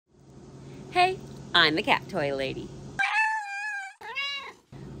Hey, I'm the cat toy lady.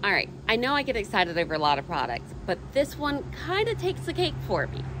 Alright, I know I get excited over a lot of products, but this one kind of takes the cake for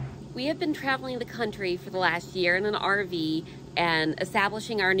me. We have been traveling the country for the last year in an RV and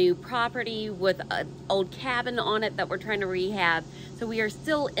establishing our new property with an old cabin on it that we're trying to rehab. So we are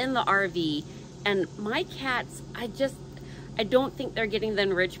still in the RV, and my cats, I don't think they're getting the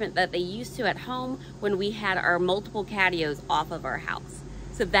enrichment that they used to at home when we had our multiple Catios off of our house.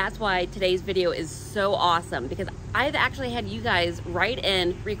 So that's why today's video is so awesome, because I've actually had you guys write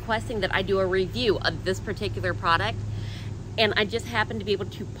in requesting that I do a review of this particular product, and I just happened to be able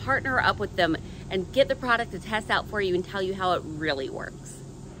to partner up with them and get the product to test out for you and tell you how it really works.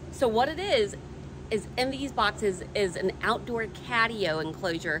 So what it is in these boxes is an outdoor Catio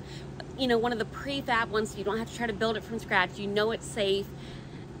enclosure. You know, one of the prefab ones, so you don't have to try to build it from scratch. You know it's safe.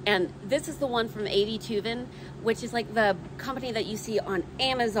 And this is the one from Aivituvin, which is like the company that you see on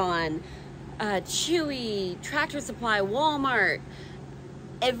Amazon, Chewy, Tractor Supply, Walmart.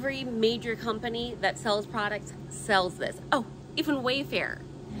 Every major company that sells products sells this. Oh, even Wayfair.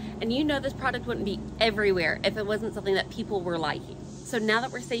 And you know this product wouldn't be everywhere if it wasn't something that people were liking. So now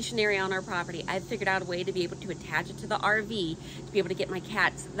that we're stationary on our property, I've figured out a way to be able to attach it to the RV to be able to get my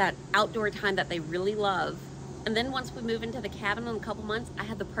cats that outdoor time that they really love. And then once we move into the cabin in a couple months, I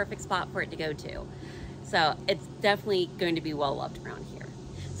have the perfect spot for it to go to. So it's definitely going to be well loved around here.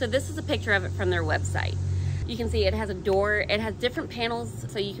 So this is a picture of it from their website. You can see it has a door, it has different panels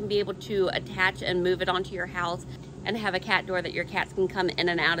so you can be able to attach and move it onto your house and have a cat door that your cats can come in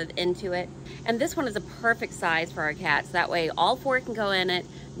and out of into it. And this one is a perfect size for our cats. That way all four can go in it,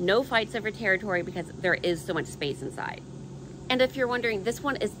 no fights over territory because there is so much space inside. And if you're wondering, this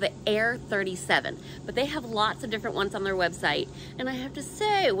one is the Air-37, but they have lots of different ones on their website. And I have to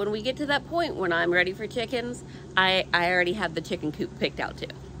say, when we get to that point when I'm ready for chickens, I already have the chicken coop picked out too.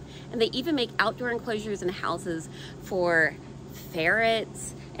 And they even make outdoor enclosures and houses for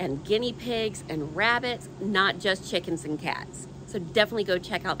ferrets and guinea pigs and rabbits, not just chickens and cats. So definitely go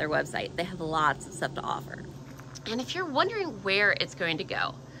check out their website. They have lots of stuff to offer. And if you're wondering where it's going to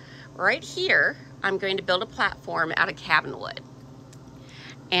go, right here, I'm going to build a platform out of cabin wood.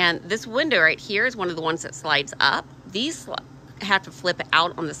 And this window right here is one of the ones that slides up. These have to flip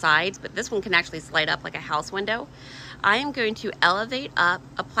out on the sides, but this one can actually slide up like a house window. I am going to elevate up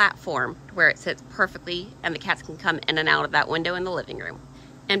a platform where it sits perfectly and the cats can come in and out of that window in the living room.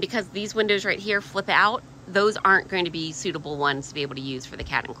 And because these windows right here flip out, those aren't going to be suitable ones to be able to use for the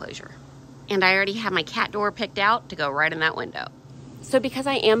cat enclosure. And I already have my cat door picked out to go right in that window. So because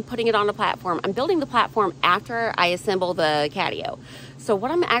I am putting it on a platform, I'm building the platform after I assemble the Catio. So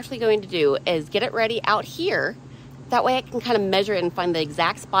what I'm actually going to do is get it ready out here. That way I can kind of measure it and find the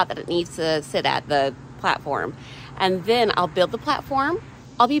exact spot that it needs to sit at, the platform. And then I'll build the platform.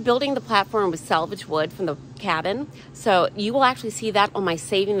 I'll be building the platform with salvage wood from the cabin. So you will actually see that on my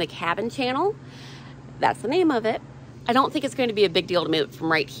Saving the Cabin channel. That's the name of it. I don't think it's going to be a big deal to move it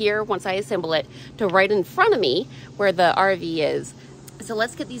from right here once I assemble it to right in front of me where the RV is. So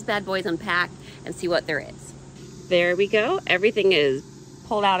let's get these bad boys unpacked and see what there is. There we go. Everything is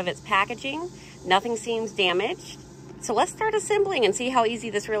pulled out of its packaging. Nothing seems damaged. So let's start assembling and see how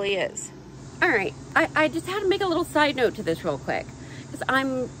easy this really is. All right, I just had to make a little side note to this real quick because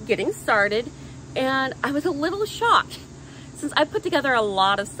I'm getting started and I was a little shocked since I put together a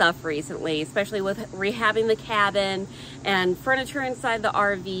lot of stuff recently, especially with rehabbing the cabin and furniture inside the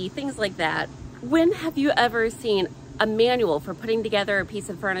RV, things like that. When have you ever seen a manual for putting together a piece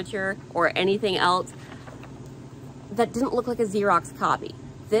of furniture or anything else that didn't look like a Xerox copy?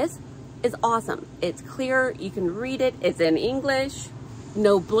 This is awesome. It's clear, you can read it, it's in English,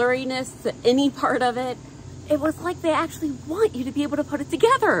 no blurriness to any part of it. It was like they actually want you to be able to put it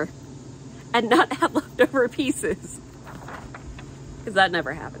together and not have leftover pieces, because that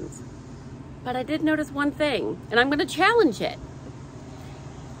never happens. But I did notice one thing, and I'm gonna challenge it.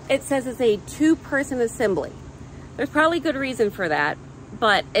 It says it's a 2-person assembly. There's probably good reason for that,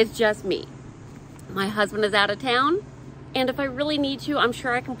 but it's just me. My husband is out of town, and if I really need to, I'm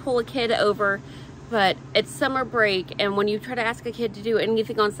sure I can pull a kid over, but it's summer break, and when you try to ask a kid to do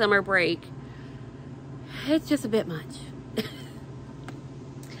anything on summer break, it's just a bit much.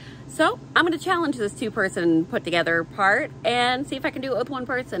 So I'm gonna challenge this 2-person put together part and see if I can do it with 1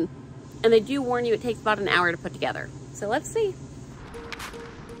 person. And they do warn you it takes about an hour to put together. So let's see.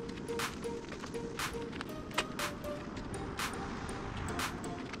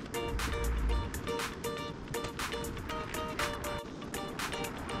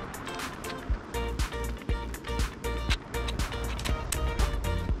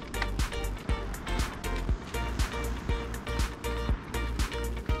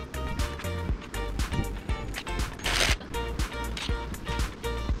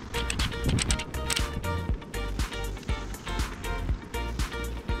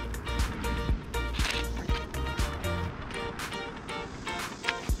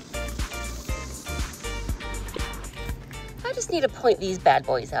 just need to point these bad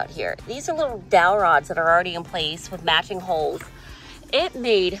boys out here. These are little dowel rods that are already in place with matching holes. It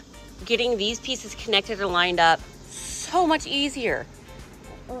made getting these pieces connected and lined up so much easier.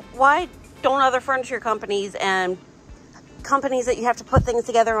 Why don't other furniture companies and companies that you have to put things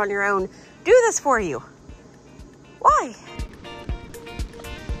together on your own do this for you? Why?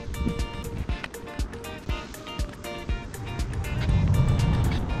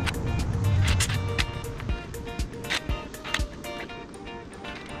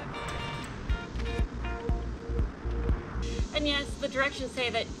 And yes, the directions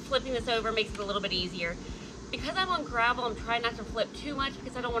say that flipping this over makes it a little bit easier. Because I'm on gravel, I'm trying not to flip too much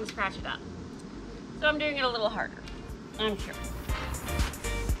because I don't want to scratch it up. So I'm doing it a little harder, I'm sure.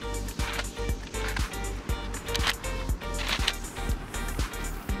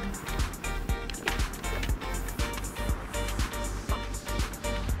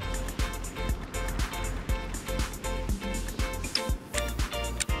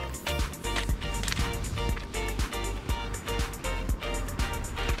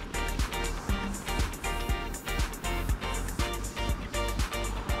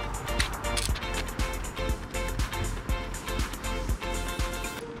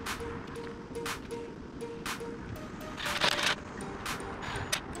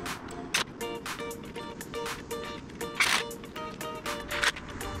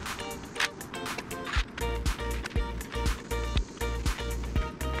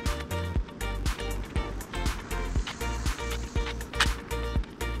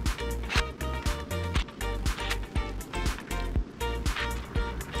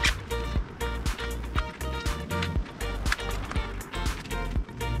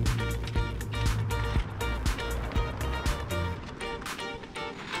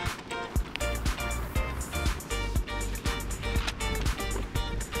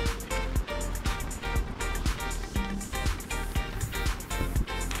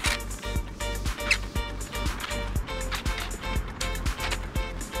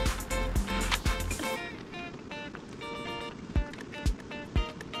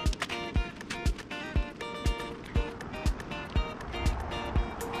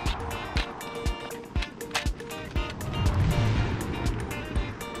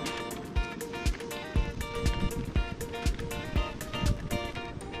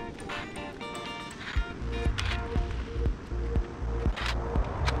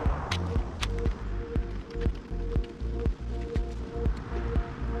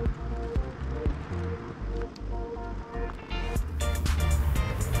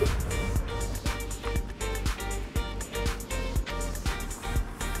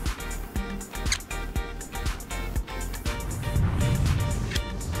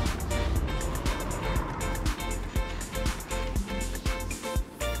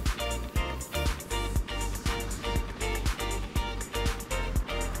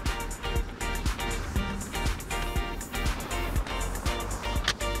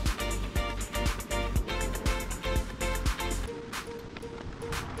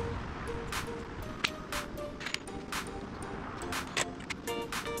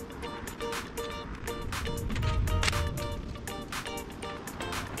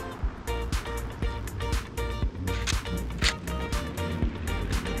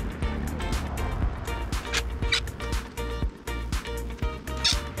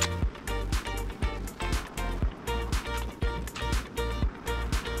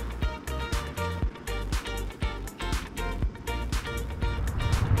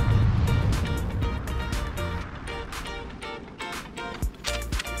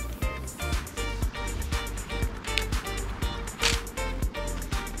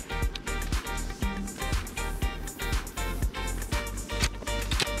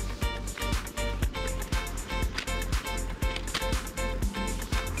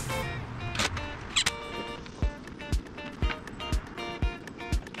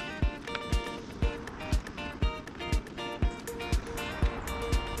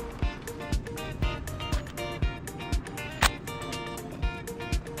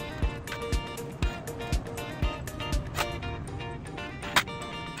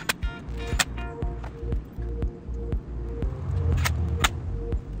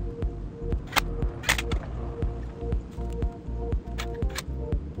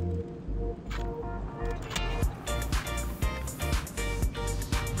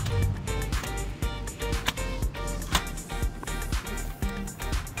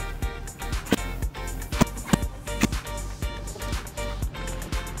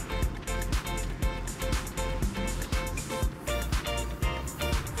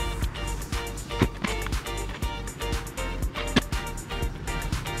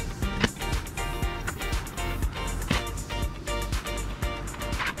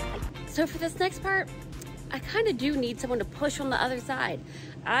 So for this next part, I kind of do need someone to push on the other side.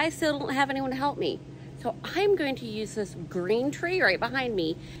 I still don't have anyone to help me. So I'm going to use this green tree right behind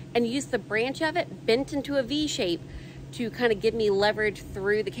me and use the branch of it bent into a V shape to kind of give me leverage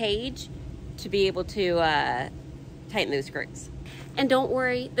through the cage to be able to tighten those screws. And don't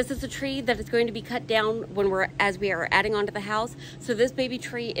worry, this is a tree that is going to be cut down as we are adding onto the house, so this baby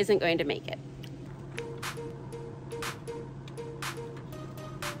tree isn't going to make it.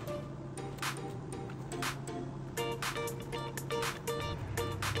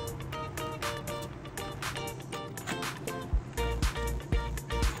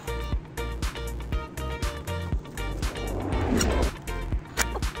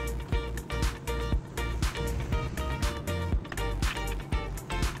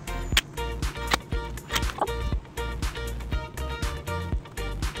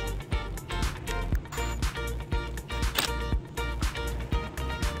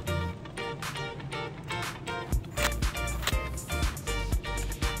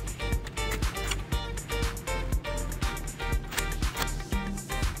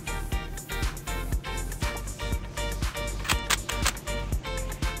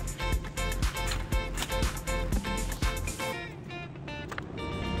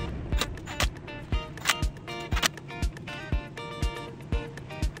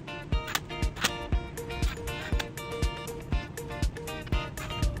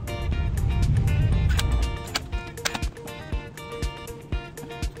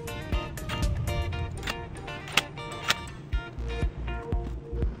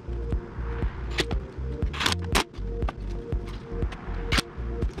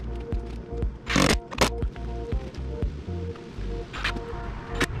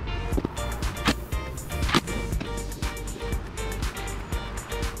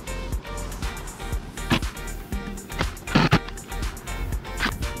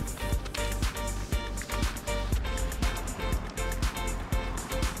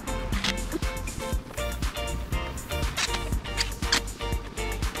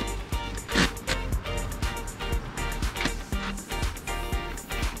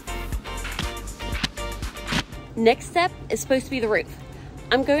 Next step is supposed to be the roof.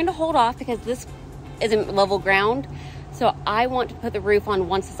 I'm going to hold off because this isn't level ground, so I want to put the roof on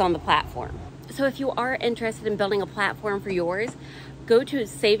once it's on the platform. So if you are interested in building a platform for yours, go to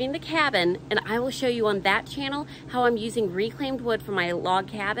Saving the Cabin and I will show you on that channel how I'm using reclaimed wood from my log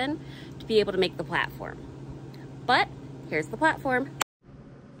cabin to be able to make the platform. But here's the platform.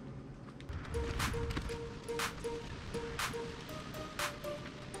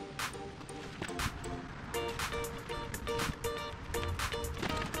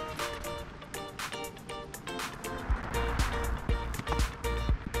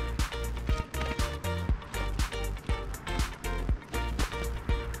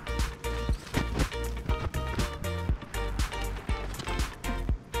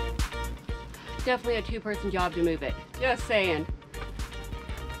 Definitely a two-person job to move it. Just saying.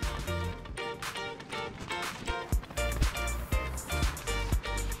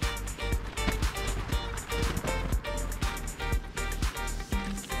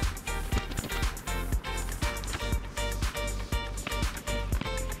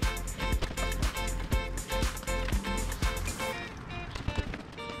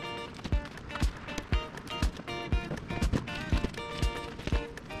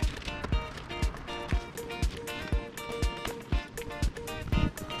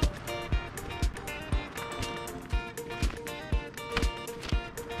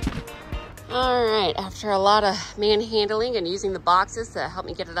 All right, after a lot of manhandling and using the boxes to help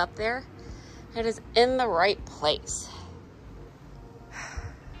me get it up there, it is in the right place.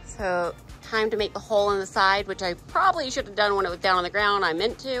 So time to make the hole in the side, which I probably should have done when it was down on the ground. I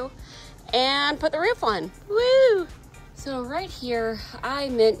meant to, and put the roof on. Woo! So right here, I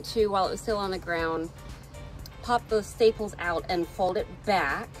meant to, while it was still on the ground, pop those staples out and fold it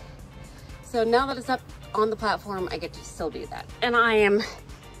back. So now that it's up on the platform, I get to still do that. And I am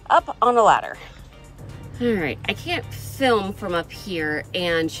up on a ladder. All right, I can't film from up here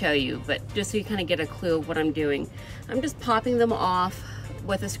and show you, but just so you kind of get a clue of what I'm doing, I'm just popping them off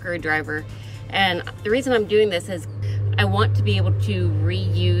with a screwdriver. And the reason I'm doing this is I want to be able to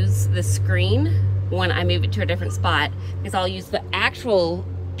reuse the screen when I move it to a different spot, because I'll use the actual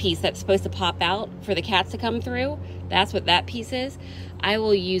piece that's supposed to pop out for the cats to come through. That's what that piece is. I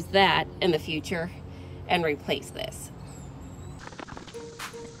will use that in the future and replace this.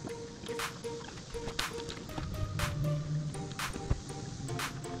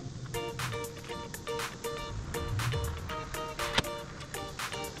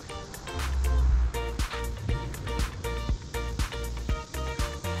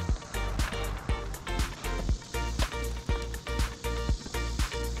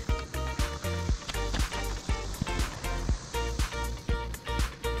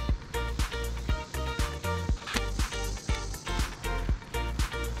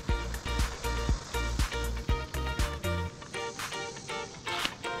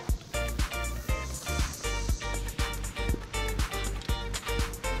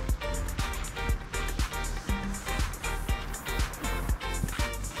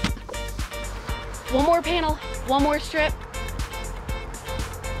 One more panel, one more strip,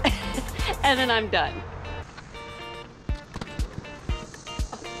 and then I'm done.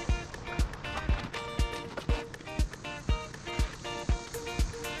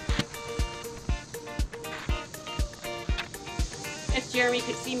 If Jeremy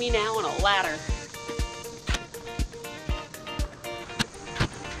could see me now on a ladder.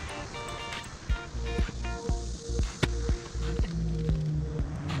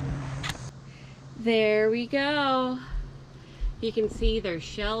 There we go. You can see there's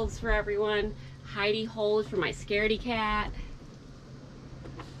shelves for everyone, hidey holes for my scaredy cat.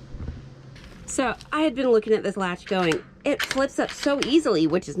 So I had been looking at this latch going, it flips up so easily,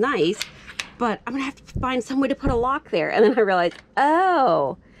 which is nice, but I'm gonna have to find some way to put a lock there. And then I realized,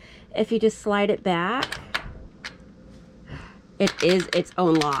 oh, if you just slide it back, it is its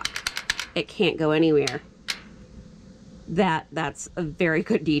own lock. It can't go anywhere. That's a very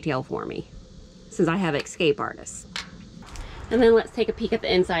good detail for me, since I have escape artists. And then let's take a peek at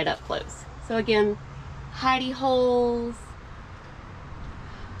the inside up close. So again, hidey holes.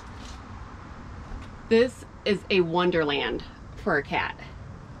 This is a wonderland for a cat.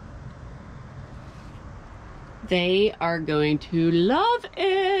 They are going to love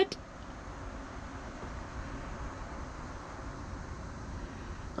it.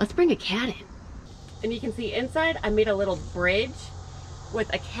 Let's bring a cat in. And you can see inside I made a little bridge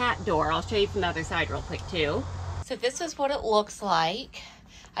with a cat door. I'll show you from the other side real quick too. So this is what it looks like.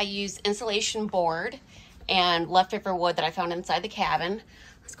 I used insulation board and leftover wood that I found inside the cabin.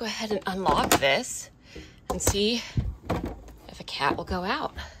 Let's go ahead and unlock this and see if a cat will go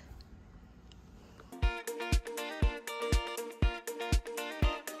out.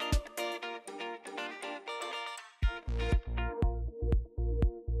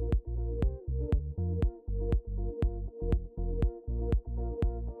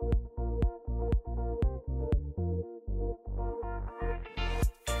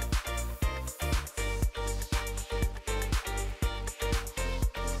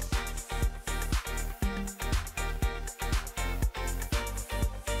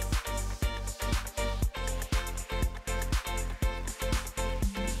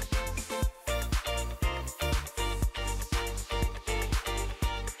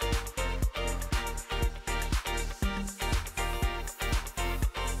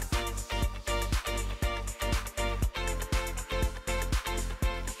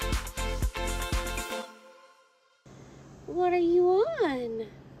 What are you on?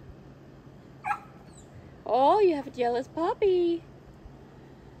 Oh, you have a jealous puppy.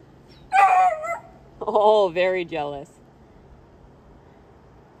 Oh, very jealous.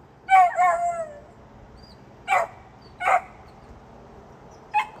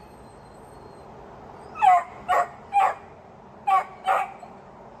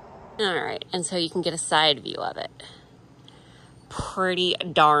 All right, and so you can get a side view of it. Pretty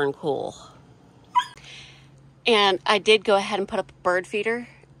darn cool. And I did go ahead and put up a bird feeder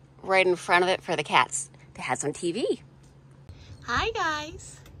right in front of it for the cats to have some TV. Hi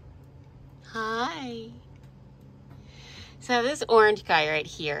guys. Hi. So this orange guy right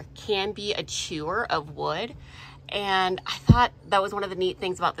here can be a chewer of wood. And I thought that was one of the neat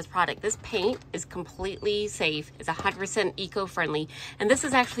things about this product. This paint is completely safe. It's 100% eco-friendly. And this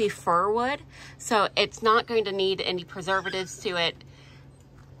is actually fir wood. So it's not going to need any preservatives to it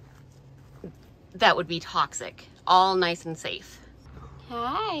that would be toxic. All nice and safe.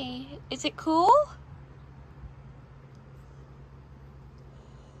 Hi, is it cool?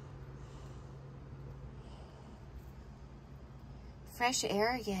 Fresh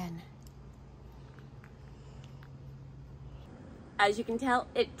air again. As you can tell,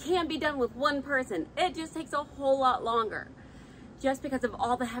 it can be done with one person. It just takes a whole lot longer. Just because of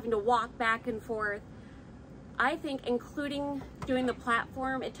all the having to walk back and forth. I think including doing the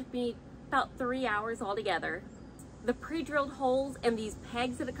platform, it took me about 3 hours altogether. The pre-drilled holes and these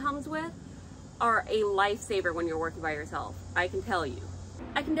pegs that it comes with are a lifesaver when you're working by yourself, I can tell you.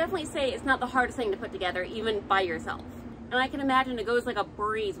 I can definitely say it's not the hardest thing to put together, even by yourself. And I can imagine it goes like a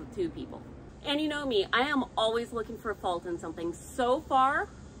breeze with 2 people. And you know me, I am always looking for a fault in something. So far,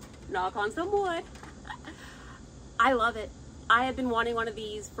 knock on some wood, I love it. I have been wanting one of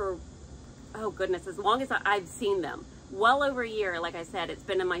these for, oh goodness, as long as I've seen them. Well over a year, like I said, it's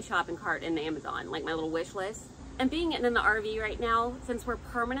been in my shopping cart in Amazon, like my little wish list. And being in the RV right now, since we're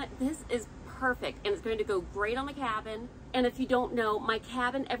permanent, this is perfect and it's going to go great on the cabin. And if you don't know, my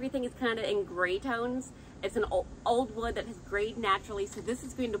cabin, everything is kind of in gray tones. It's an old wood that has grayed naturally, so this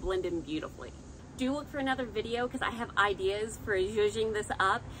is going to blend in beautifully. Do look for another video because I have ideas for zhuzhing this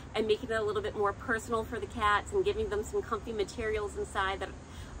up and making it a little bit more personal for the cats and giving them some comfy materials inside that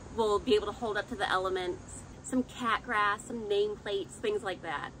will be able to hold up to the elements, some cat grass, some nameplates, things like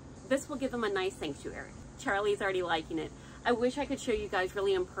that. This will give them a nice sanctuary. Charlie's already liking it. I wish I could show you guys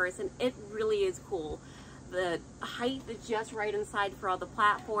really in person. It really is cool. The height is just right inside for all the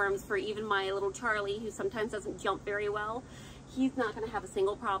platforms, for even my little Charlie, who sometimes doesn't jump very well. He's not gonna have a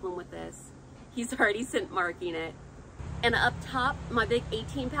single problem with this. He's already scent marking it. And up top, my big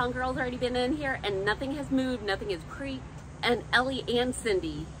 18-pound girl's already been in here and nothing has moved, nothing has creaked. And Ellie and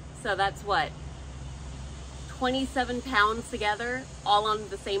Cindy, so that's what, 27 pounds together, all on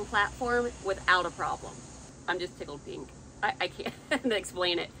the same platform without a problem. I'm just tickled pink. I can't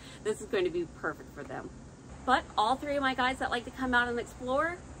explain it. This is going to be perfect for them. But all three of my guys that like to come out and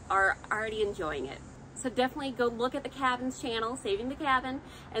explore are already enjoying it. So definitely go look at the Cabins channel, Saving the Cabin,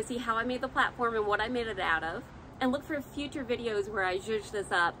 and see how I made the platform and what I made it out of. And look for future videos where I zhuzh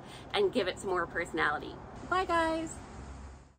this up and give it some more personality. Bye guys!